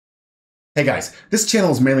Hey guys, this channel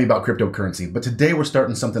is mainly about cryptocurrency, but today we're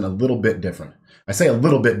starting something a little bit different. I say a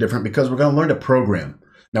little bit different because we're going to learn to program.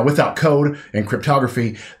 Now, without code and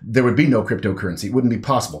cryptography, there would be no cryptocurrency. It wouldn't be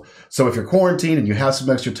possible. So if you're quarantined and you have some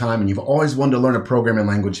extra time and you've always wanted to learn a programming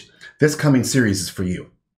language, this coming series is for you.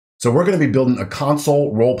 So we're going to be building a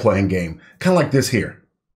console role-playing game, kind of like this here.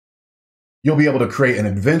 You'll be able to create an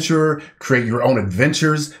adventure, create your own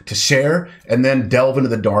adventures to share, and then delve into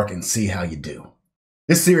the dark and see how you do.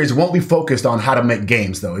 This series won't be focused on how to make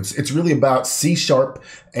games, though. It's really about C#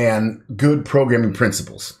 and good programming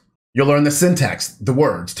principles. You'll learn the syntax, the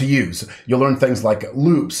words to use. You'll learn things like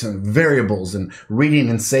loops and variables and reading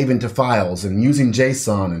and saving to files and using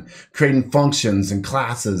JSON and creating functions and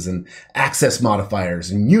classes and access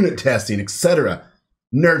modifiers and unit testing, etc.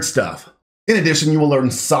 Nerd stuff. In addition, you will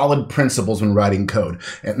learn solid principles when writing code.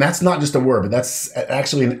 And that's not just a word, but that's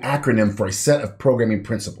actually an acronym for a set of programming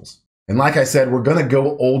principles. And like I said, we're going to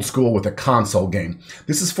go old school with a console game.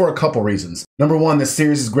 This is for a couple reasons. Number one, this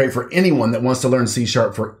series is great for anyone that wants to learn C#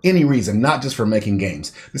 for any reason, not just for making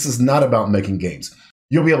games. This is not about making games.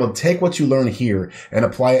 You'll be able to take what you learn here and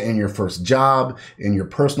apply it in your first job, in your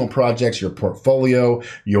personal projects, your portfolio,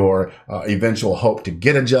 your eventual hope to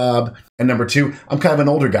get a job. And number two, I'm kind of an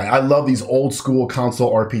older guy. I love these old school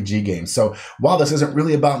console RPG games. So while this isn't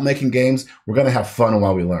really about making games, we're going to have fun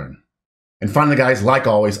while we learn. And finally, guys, like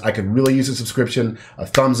always, I could really use a subscription, a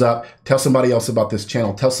thumbs up, tell somebody else about this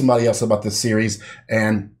channel, tell somebody else about this series.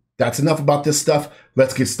 And that's enough about this stuff.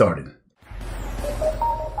 Let's get started.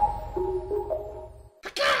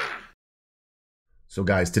 So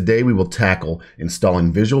guys, today we will tackle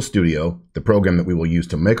installing Visual Studio, the program that we will use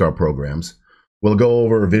to make our programs. We'll go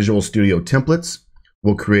over Visual Studio templates.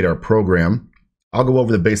 We'll create our program. I'll go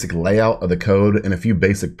over the basic layout of the code and a few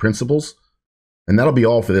basic principles. And that'll be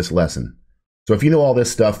all for this lesson. So if you know all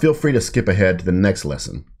this stuff, feel free to skip ahead to the next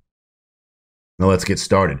lesson. Now let's get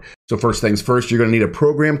started. So first things first, you're going to need a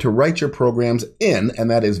program to write your programs in,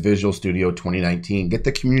 and that is Visual Studio 2019. Get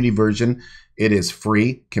the community version. It is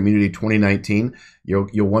free, Community 2019.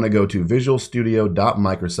 You'll want to go to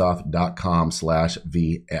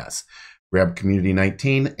visualstudio.microsoft.com/VS. Grab Community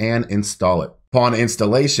 19 and install it. Upon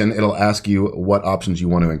installation, it'll ask you what options you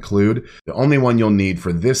want to include. The only one you'll need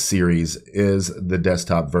for this series is the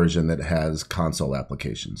desktop version that has console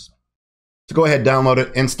applications. So go ahead, download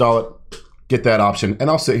it, install it, get that option, and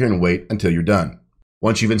I'll sit here and wait until you're done.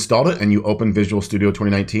 Once you've installed it and you open Visual Studio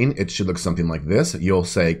 2019, it should look something like this. You'll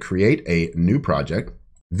say create a new project.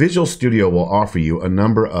 Visual Studio will offer you a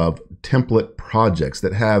number of template projects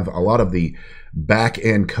that have a lot of the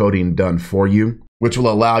back-end coding done for you, which will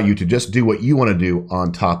allow you to just do what you want to do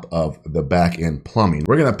on top of the back-end plumbing.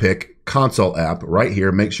 We're going to pick console app right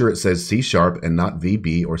here. Make sure it says C# and not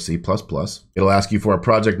VB or C++. It'll ask you for a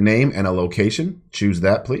project name and a location. Choose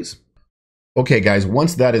that, please. Okay, guys,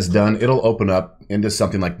 once that is done, it'll open up into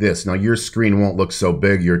something like this. Now, your screen won't look so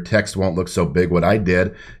big. Your text won't look so big. What I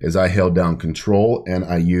did is I held down Control and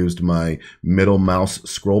I used my middle mouse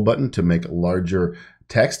scroll button to make larger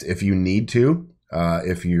text if you need to.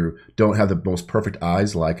 If you don't have the most perfect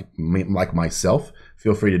eyes like myself,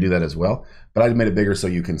 feel free to do that as well. But I made it bigger so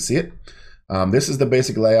you can see it. This is the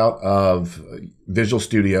basic layout of Visual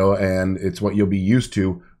Studio, and it's what you'll be used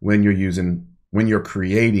to when you're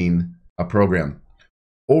creating a program.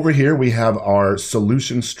 Over here, we have our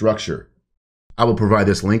solution structure. I will provide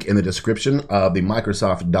this link in the description of the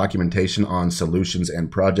Microsoft documentation on solutions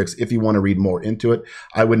and projects. If you want to read more into it,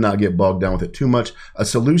 I would not get bogged down with it too much. A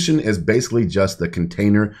solution is basically just the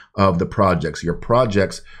container of the projects. Your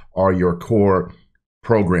projects are your core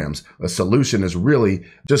programs. A solution is really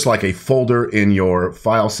just like a folder in your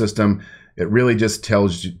file system. It really just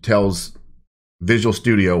tells Visual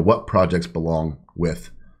Studio what projects belong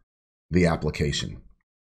with the application.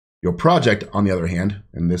 Your project, on the other hand,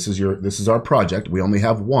 and this is our project. We only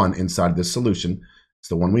have one inside this solution. It's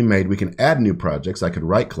the one we made. We can add new projects. I could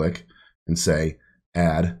right click and say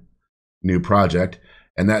add new project.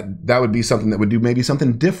 And that would be something that would do maybe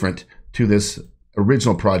something different to this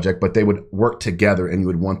original project, but they would work together and you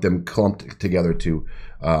would want them clumped together to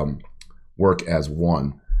work as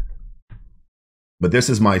one. But this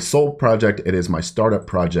is my sole project. It is my startup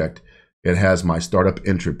project. It has my startup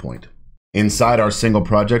entry point. Inside our single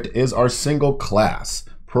project is our single class,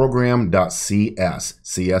 program.cs,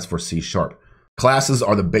 CS for C#. Classes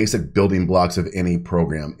are the basic building blocks of any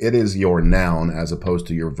program. It is your noun as opposed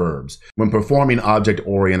to your verbs. When performing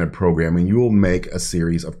object-oriented programming, you will make a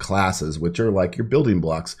series of classes, which are like your building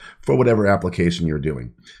blocks for whatever application you're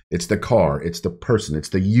doing. It's the car, it's the person, it's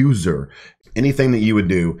the user, anything that you would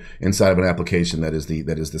do inside of an application that is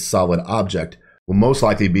the solid object will most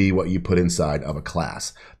likely be what you put inside of a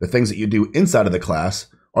class. The things that you do inside of the class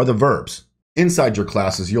are the verbs. Inside your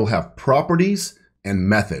classes, you'll have properties and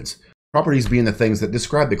methods. Properties being the things that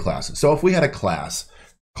describe the class. So if we had a class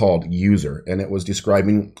called user and it was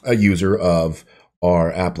describing a user of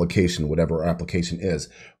our application, whatever our application is,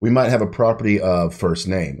 we might have a property of first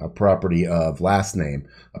name, a property of last name,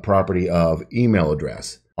 a property of email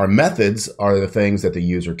address. Our methods are the things that the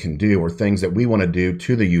user can do or things that we want to do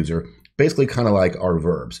to the user, basically kind of like our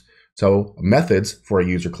verbs. So methods for a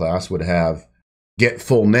user class would have get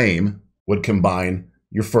full name, would combine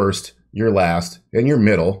your first, your last, and your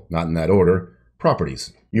middle, not in that order,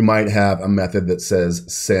 properties. You might have a method that says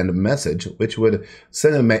send message, which would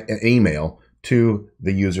send an email to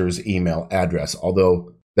the user's email address,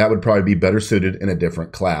 although that would probably be better suited in a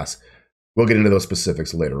different class. We'll get into those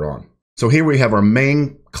specifics later on. So here we have our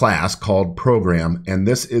main class called program, and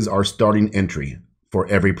this is our starting entry for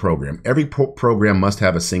every program. Every program must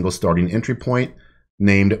have a single starting entry point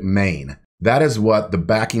named main. That is what the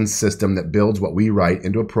backing system that builds what we write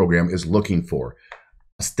into a program is looking for.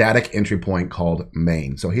 A static entry point called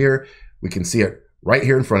main. So here we can see it right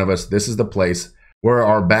here in front of us. This is the place where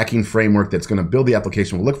our backing framework that's going to build the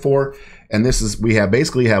application will look for. And this is, we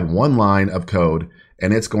basically have one line of code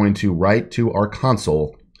and it's going to write to our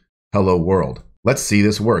console, hello world. Let's see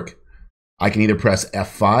this work. I can either press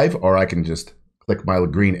F5 or I can just click my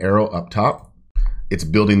green arrow up top. It's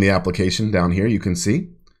building the application down here, you can see.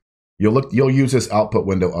 You'll use this output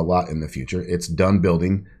window a lot in the future. It's done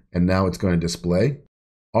building, and now it's going to display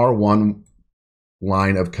our one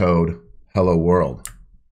line of code, hello world.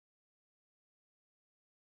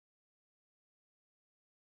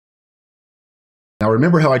 Now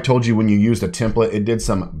remember how I told you when you used a template, it did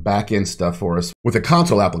some back-end stuff for us. With a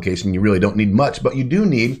console application, you really don't need much, but you do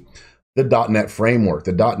need the .NET framework,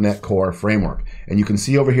 the .NET Core framework. And you can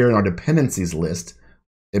see over here in our dependencies list,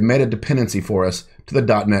 it made a dependency for us to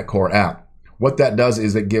the .NET Core app. What that does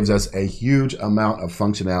is it gives us a huge amount of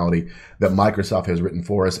functionality that Microsoft has written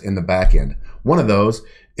for us in the back end. One of those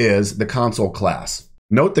is the console class.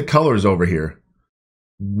 Note the colors over here.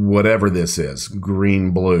 Whatever this is,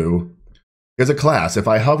 green, blue, is a class. If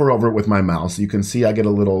I hover over it with my mouse, you can see I get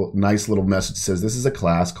a nice little message that says this is a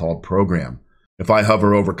class called program. If I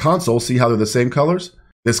hover over console, see how they're the same colors?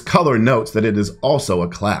 This color notes that it is also a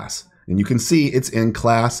class. And you can see it's in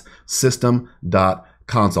class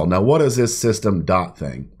system.console. Now, what is this system dot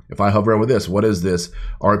thing? If I hover over this, what is this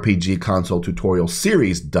RPG console tutorial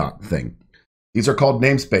series dot thing? These are called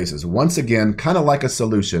namespaces. Once again, kind of like a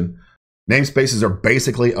solution, namespaces are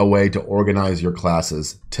basically a way to organize your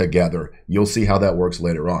classes together. You'll see how that works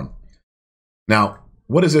later on. Now,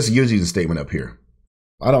 what is this using statement up here?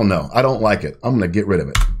 I don't know. I don't like it. I'm going to get rid of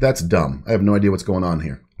it. That's dumb. I have no idea what's going on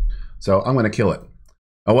here. So I'm going to kill it.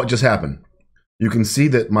 Now, what just happened? You can see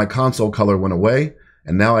that my console color went away,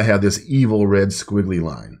 and now I have this evil red squiggly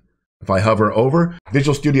line. If I hover over,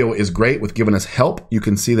 Visual Studio is great with giving us help. You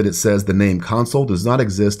can see that it says the name console does not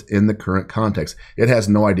exist in the current context. It has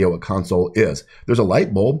no idea what console is. There's a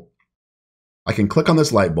light bulb. I can click on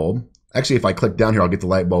this light bulb. Actually, if I click down here, I'll get the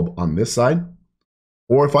light bulb on this side.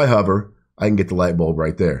 Or if I hover, I can get the light bulb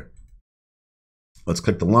right there. Let's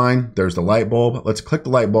click the line. There's the light bulb. Let's click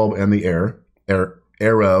the light bulb and the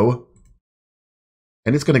arrow,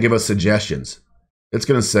 and it's going to give us suggestions. It's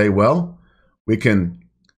going to say, well, we can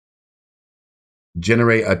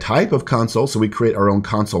generate a type of console, so we create our own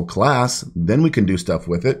console class, then we can do stuff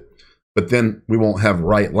with it, but then we won't have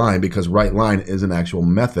write line because write line is an actual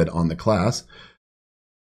method on the class.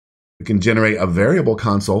 We can generate a variable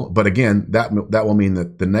console, but again, that will mean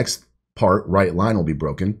that the next part, write line, will be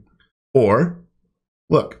broken. Or,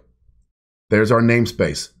 look, there's our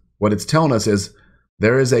namespace. What it's telling us is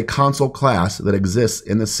there is a console class that exists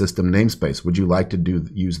in the system namespace. Would you like to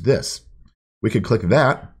use this? We could click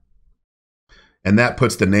that, and that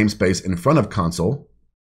puts the namespace in front of console,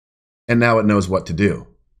 and now it knows what to do.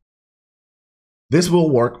 This will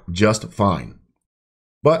work just fine.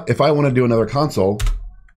 But if I want to do another console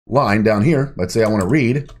line down here, let's say I want to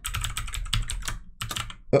read.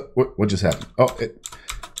 What just happened? Oh,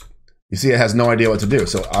 you see it has no idea what to do.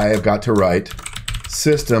 So I have got to write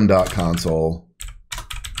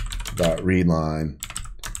system.console.readline.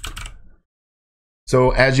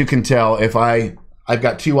 So as you can tell, if I've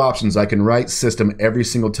got two options. I can write system every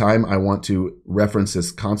single time I want to reference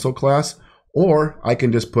this console class, or I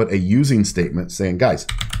can just put a using statement saying, guys,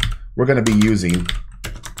 we're going to be using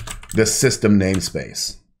this system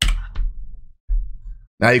namespace.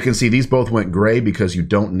 Now you can see these both went gray because you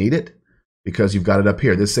don't need it, because you've got it up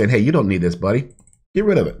here. This is saying, hey, you don't need this, buddy. Get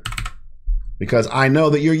rid of it, because I know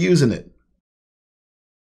that you're using it.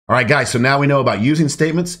 All right, guys, so now we know about using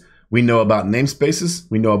statements. We know about namespaces.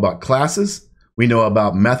 We know about classes. We know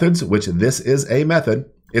about methods, which this is a method.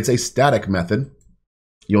 It's a static method.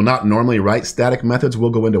 You'll not normally write static methods. We'll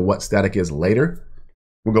go into what static is later.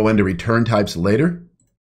 We'll go into return types later.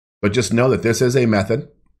 But just know that this is a method.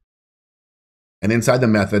 And inside the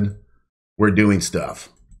method, we're doing stuff.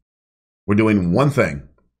 We're doing one thing.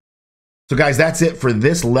 So guys, that's it for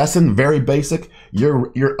this lesson. Very basic.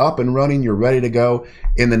 You're up and running. You're ready to go.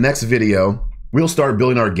 In the next video, we'll start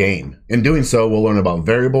building our game. In doing so, we'll learn about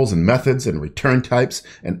variables and methods and return types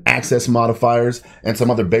and access modifiers and some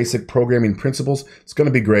other basic programming principles. It's going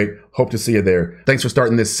to be great. Hope to see you there. Thanks for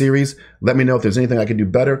starting this series. Let me know if there's anything I can do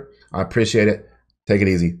better. I appreciate it. Take it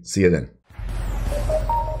easy. See you then.